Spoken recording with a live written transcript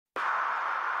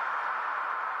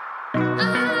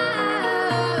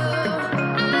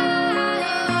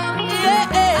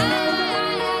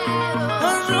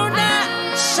Ozuna.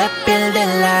 Se pierde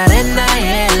en la arena y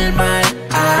el mar.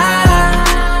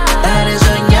 Estaré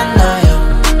soñando yo.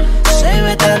 Se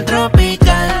ve tan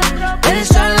tropical. El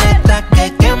sol está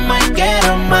que quema y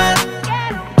quiero más.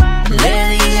 Le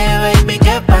dije, baby,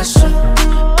 ¿qué pasó?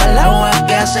 Al agua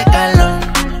que hace calor.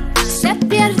 Se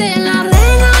pierde en la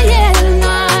arena y el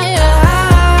mar.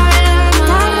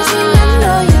 Estaré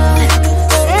soñando yo.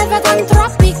 Se ve tan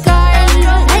tropical.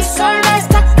 El sol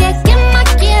está que quema,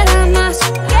 quiero más.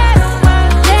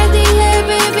 Le dije,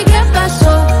 baby, ¿qué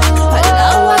pasó? Al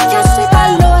agua que hace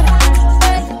calor.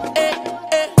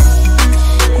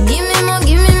 Gimme more,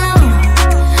 gimme more.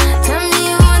 Tell me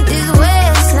you want this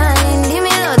waistline.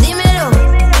 Dímelo, dímelo.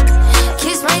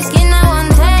 Kiss my skin, I want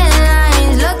 10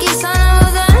 lines. Lucky son of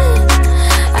a gun.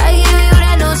 I give you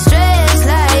that no stress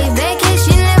life.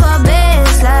 Vacation, live our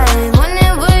best life.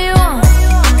 Whenever you want.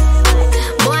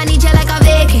 Boy, I need you like a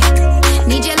vacay.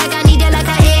 Need you like I need you like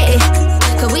a eh.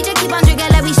 Cause we just keep on drinking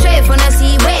like we straight from the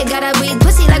sea. Wait, gotta breathe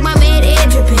pussy like my man air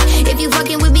drippin'. If you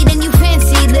fucking with me, then you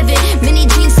fancy living. Mini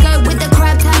jean skirt with the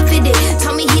crop top fitted.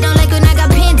 Told me he don't like when I got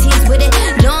panties with it.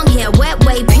 Long hair, wet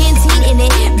way, Pantene in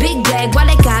it. Big bag, while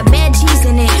it got mad cheese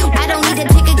in it. I don't need a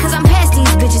ticket cause I'm past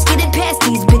these bitches. Get it past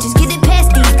these bitches, get it past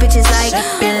these bitches like. Se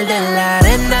pierde en la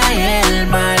arena y el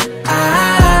mar.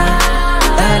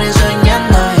 Estaré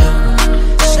soñando yo.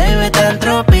 Se ve tan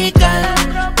tropical.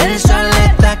 El sol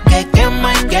está que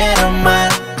quema y quiero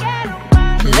más.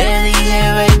 Le dije,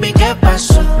 baby, ¿qué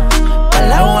pasó?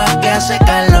 Al agua que hace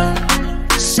calor.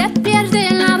 Se pierde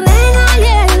en la arena y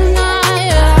el mar.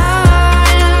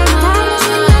 Estaré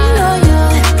soñando yo.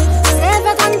 Se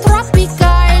ve tan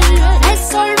tropical. El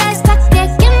sol está que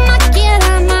quema,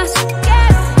 quiero más.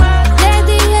 Le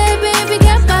dije, baby,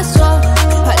 ¿qué pasó?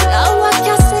 Al agua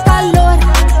que hace calor.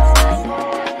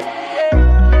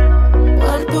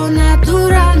 Cuerpo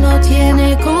natural no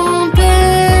tiene compe.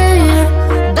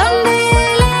 Donde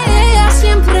ella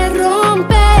siempre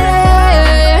rompe.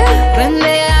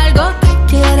 Prende algo que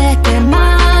quiere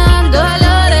quemar.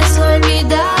 Dolores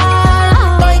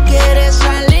olvidar. Hoy quiere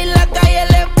salir, la calle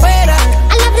le espera.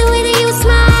 I love the way that you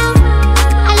smile.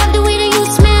 I love the way that you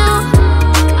smell.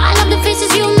 I love the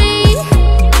faces you make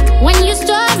when you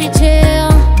story tell.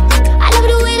 I love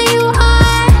the way that you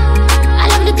are. I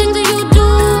love the things that you do.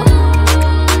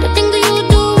 The things that you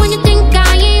do when you think I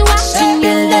ain't Se watching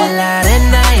pierde en you. la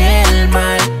arena y el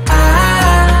mar.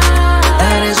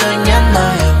 Estaré soñando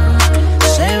yo.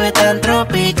 Se ve tan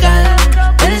tropical.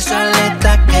 El sol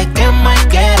está que quema y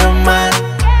quiero más.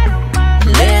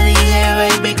 Le dije,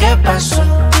 baby, ¿qué pasó?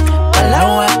 Al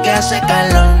agua que hace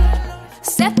calor.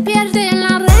 Se pierde en la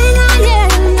arena y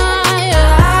el mar.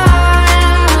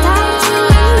 Estaré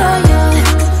soñando yo.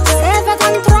 Se ve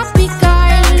tan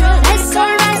tropical. El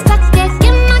sol está que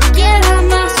quema, quiero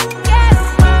más.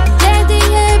 Le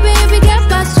dije, baby, ¿qué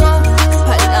pasó?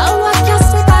 Al agua que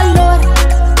hace calor.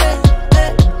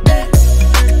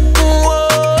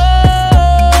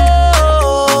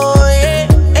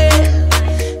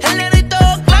 El negrito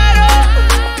claro,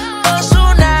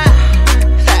 Ozuna.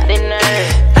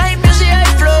 Hay music, hay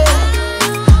flow,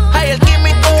 hay el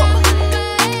químico.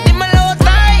 Dímelo,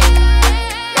 vacay.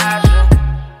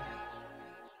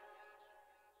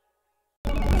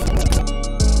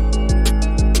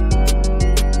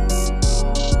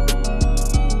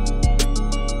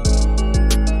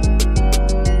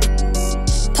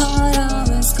 Thought I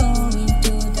was going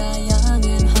to die young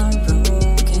and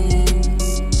heartbroken,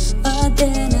 but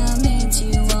then I met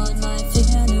you on my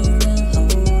funeral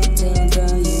hotel.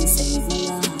 Girl, you saved my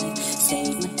life,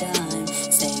 saved my time,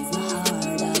 saved my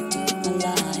heart. I took my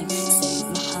life, saved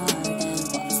my heart and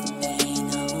washed the pain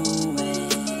away.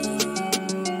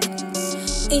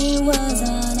 It was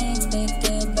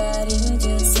unexpected, but you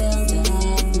just yelled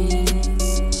at me.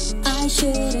 I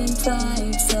shouldn't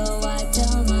cry, so I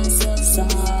tell myself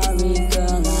sorry,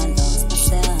 girl. I lost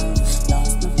myself,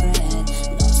 lost my breath,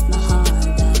 lost my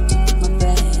heart. I took my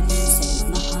breath, saved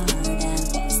my heart and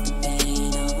washed the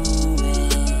pain away.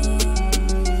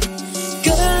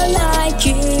 Girl like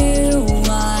you,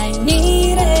 I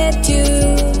needed to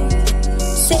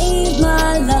save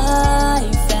my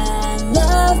life and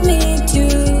love me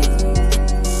too.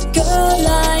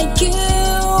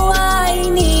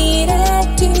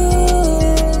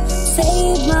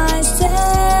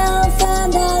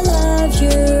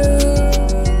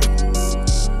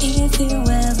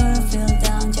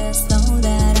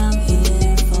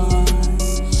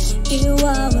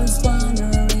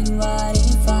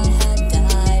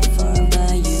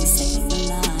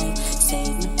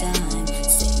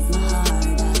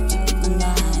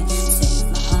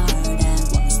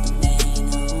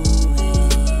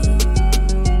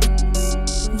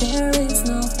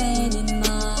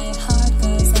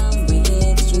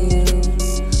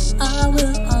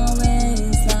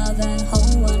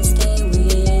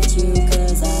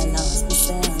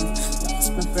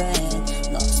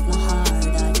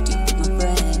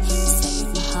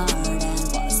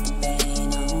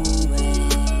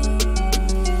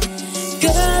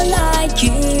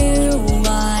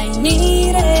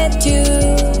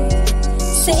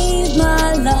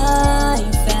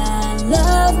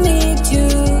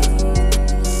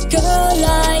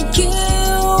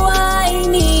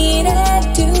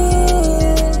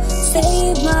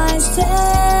 save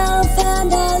myself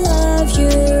and I love you.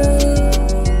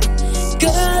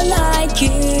 Girl like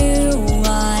you,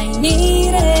 I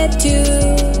needed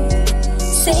to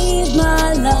save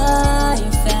my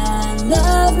life and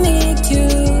love me too.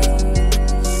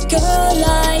 Girl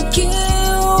like you,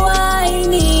 I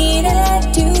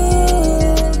needed to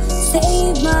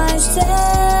save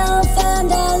myself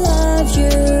and I love you.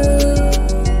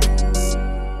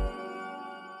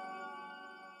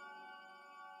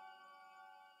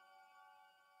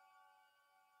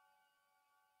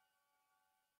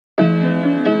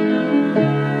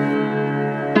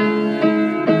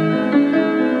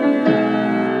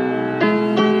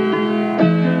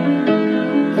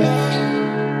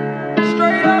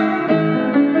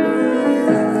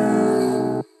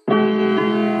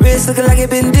 Wrist looking like it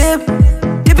been dipped.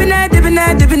 Dipping that, dipping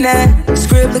that, dipping that.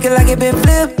 Script looking like it been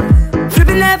flipped.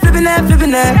 Flipping that, flipping that,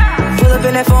 flipping that. Pull up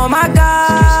in that phone, my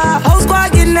God. Whole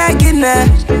squad getting that, getting that.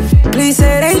 Please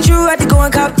say it ain't true. Had to go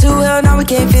and cop 2. Hell, now we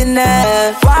can't fit in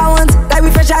that. Wild ones, like we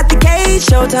fresh out the cage.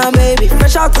 Showtime, baby,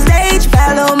 fresh off the stage.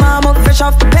 Bad little mama, fresh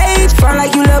off the page. Front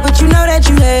like you love, but you know that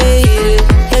you hate it.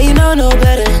 Yeah, you know no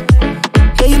better.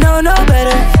 Yeah, you know no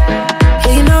better.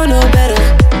 Yeah, you know no better.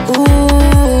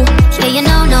 Ooh. Yeah, you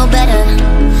know no better.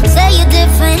 Say you're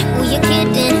different, who you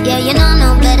kidding? Yeah, you know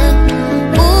no better.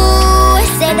 Ooh,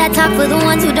 say that talk for the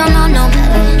ones who don't know no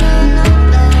better.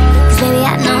 Cause baby,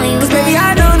 I know you better. Baby,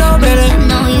 I know no better. Baby, I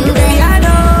know you better. Baby, I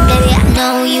know. Baby, I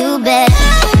know you better.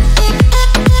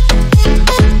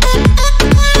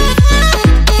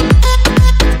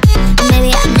 Baby,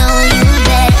 I know you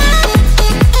better.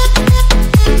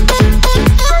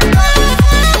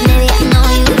 Baby, I know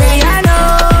you better. Baby,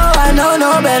 I know no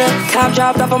better. Top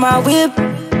dropped off on my whip.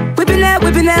 Whipping that,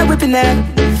 whipping that, whipping that.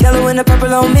 Yellow and the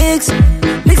purple on mix.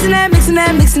 Mixing that, mixing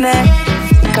that, mixing that.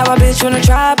 Got my bitch from the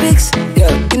tropics.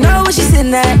 Yeah, you know where she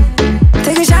sitting at.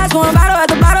 Taking shots, one bottle at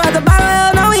the bottle at the bottle.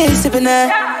 Hell no, we ain't sipping that.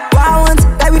 Wild ones,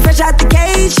 like we fresh out the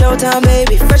cage. Showtime,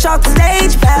 baby, fresh off the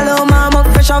stage. Bad little mama,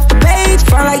 fresh off the page.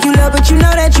 Front like you love, but you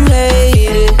know that you hate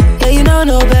it. Yeah, you know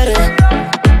no better.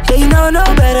 Yeah, you know no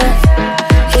better.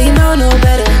 Yeah, you know no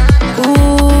better.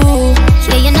 Ooh.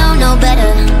 Yeah, you know no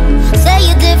better. Say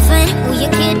you're different, who you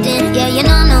kidding? Yeah, you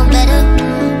know no better.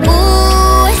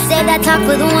 Ooh, say that talk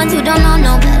for the ones who don't know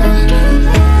no better.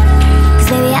 Cause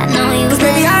baby, I know you better.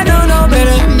 Baby, I know no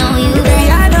better. Baby, I know you better.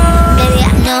 Baby, I know. Baby,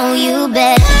 I know you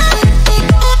better.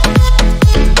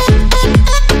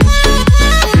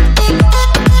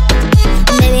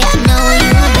 Baby, I know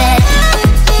you better.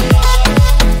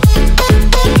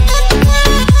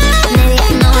 Baby,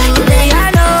 I know you better. Baby,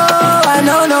 I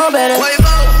know no better.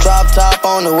 Drop top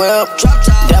on the whip,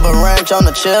 dab a ranch on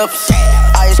the chips.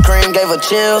 Ice cream gave her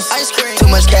chills. Too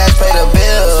much cash, pay the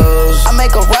bills. I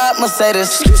make a ride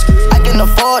Mercedes. I can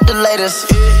afford the latest.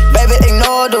 Baby,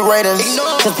 ignore the Raiders.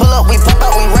 Just pull up, we pop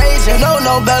out, we rage. You know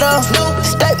no better.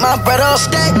 Stack my bread up.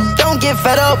 Don't get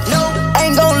fed up.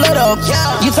 Ain't gon' let up.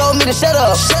 You told me to shut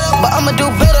up, but I'ma do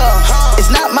better.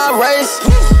 It's not my race.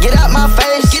 Get out my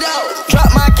face. Drop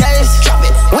my case.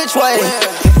 Which way?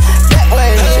 That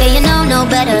way. Yeah, you know no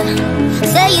better.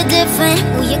 Say you're different,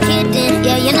 who you kidding?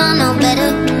 Yeah, you know no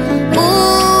better.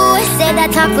 Ooh, say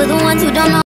that talk for the ones who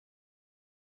don't know.